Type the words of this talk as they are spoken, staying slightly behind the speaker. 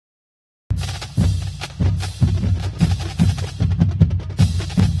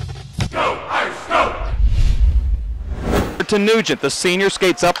to Nugent. The senior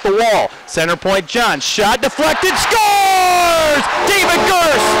skates up the wall. Center point John. Shot deflected. Scores! David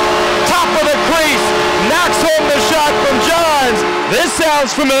Gurse, top of the crease, knocks home the shot from Johns. This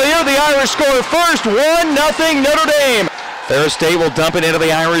sounds familiar. The Irish score first. 1-0 Notre Dame. Ferris State will dump it into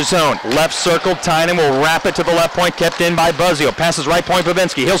the Irish zone. Left circle, Tynan will wrap it to the left point, kept in by Buzzio. Passes right point,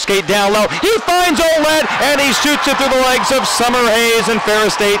 Babinski. He'll skate down low. He finds Oled, and he shoots it through the legs of Summer Hayes, and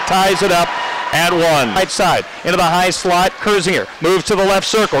Ferris State ties it up at 1. Right side, into the high slot, Kurzinger moves to the left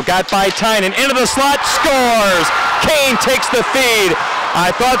circle, got by Tynan, into the slot, scores! Kane takes the feed.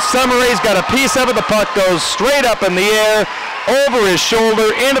 I thought Summer Hayes got a piece of it. The puck goes straight up in the air, over his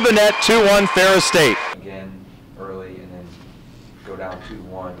shoulder, into the net, 2-1 Ferris State. Again, early, and then go down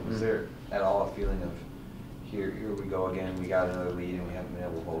 2-1. Was there at all a feeling of, here we go again, we got another lead and we haven't been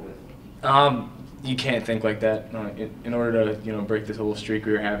able to hold it? You can't think like that. In order to break this little streak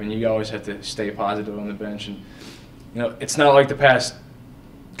we were having, you always have to stay positive on the bench. And it's not like the past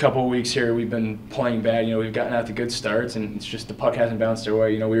couple of weeks here we've been playing bad. We've gotten out to good starts, and it's just the puck hasn't bounced our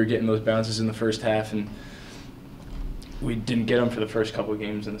way. We were getting those bounces in the first half, and we didn't get them for the first couple of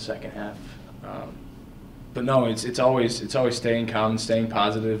games in the second half. But no, it's always staying calm and staying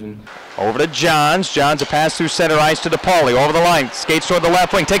positive. And over to Johns. Johns a pass through center ice to DePauli. Over the line, skates toward the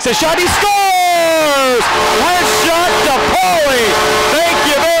left wing, takes a shot, he scores! Wrist shot, DePauli. Thank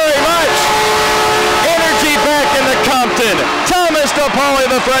you very much. Energy back in the Compton. Thomas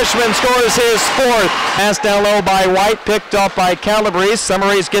DePauli, the freshman, scores his 4th. Pass down low by White, picked off by Calabrese. Summer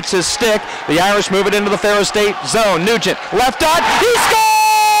Hayes gets his stick. The Irish move it into the Ferris State zone. Nugent, left dot, he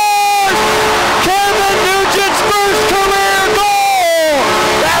scores! Kevin Nugent's first career goal!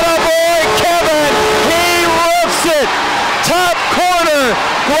 Attaboy, Kevin! He roofs it! Top corner,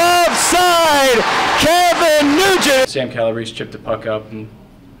 glove side, Kevin Nugent! Sam Calabrese chipped the puck up, and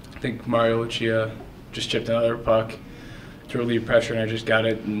I think Mario Lucia just chipped another puck to relieve pressure, and I just got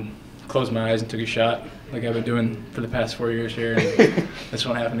it and closed my eyes and took a shot like I've been doing for the past 4 years here, and this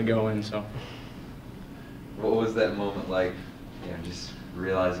one happened to go in. So, what was that moment like, just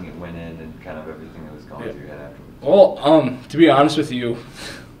realizing it went in and kind of everything that was going through your head afterwards? Well, to be honest with you,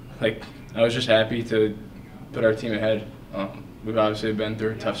 I was just happy to put our team ahead. We've obviously been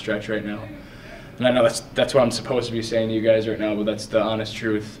through a tough stretch right now, and I know that's what I'm supposed to be saying to you guys right now, but that's the honest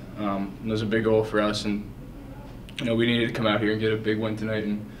truth. It was a big goal for us, and we needed to come out here and get a big win tonight,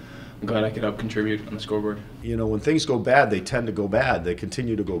 and I'm glad I could help contribute on the scoreboard. When things go bad, they tend to go bad. They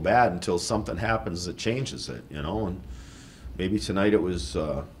continue to go bad until something happens that changes it, and maybe tonight it was,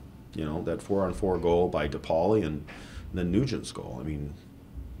 that 4-on-4 goal by DePauli and then Nugent's goal. I mean,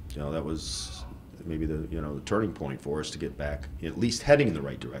 that was maybe the turning point for us to get back, at least heading in the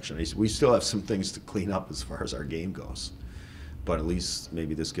right direction. We still have some things to clean up as far as our game goes, but at least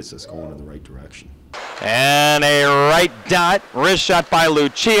maybe this gets us going in the right direction. And a right dot, wrist shot by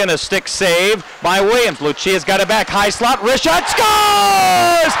Lucia, and a stick save by Williams. Lucia's got it back, high slot, wrist shot,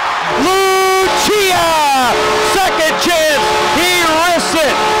 scores! Lucia! Second chance, he wrists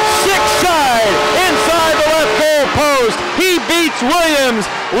it, 6th side, inside the left goal post. He beats Williams.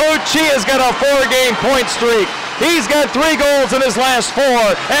 Lucia's got a 4-game point streak. He's got 3 goals in his last 4,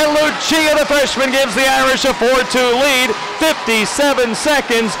 and Lucia, the freshman, gives the Irish a 4-2 lead, 57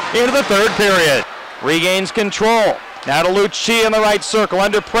 seconds into the 3rd period. Regains control. Now to Lucia in the right circle,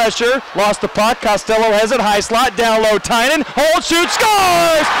 under pressure, lost the puck, Costello has it, high slot, down low, Tynan, hold, shoot,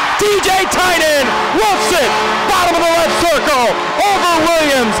 scores! TJ Tynan roofs it, bottom of the left circle, over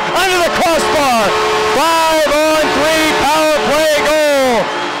Williams, under the crossbar, 5-on-3 power play goal.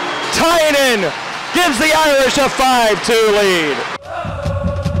 Tynan gives the Irish a 5-2 lead.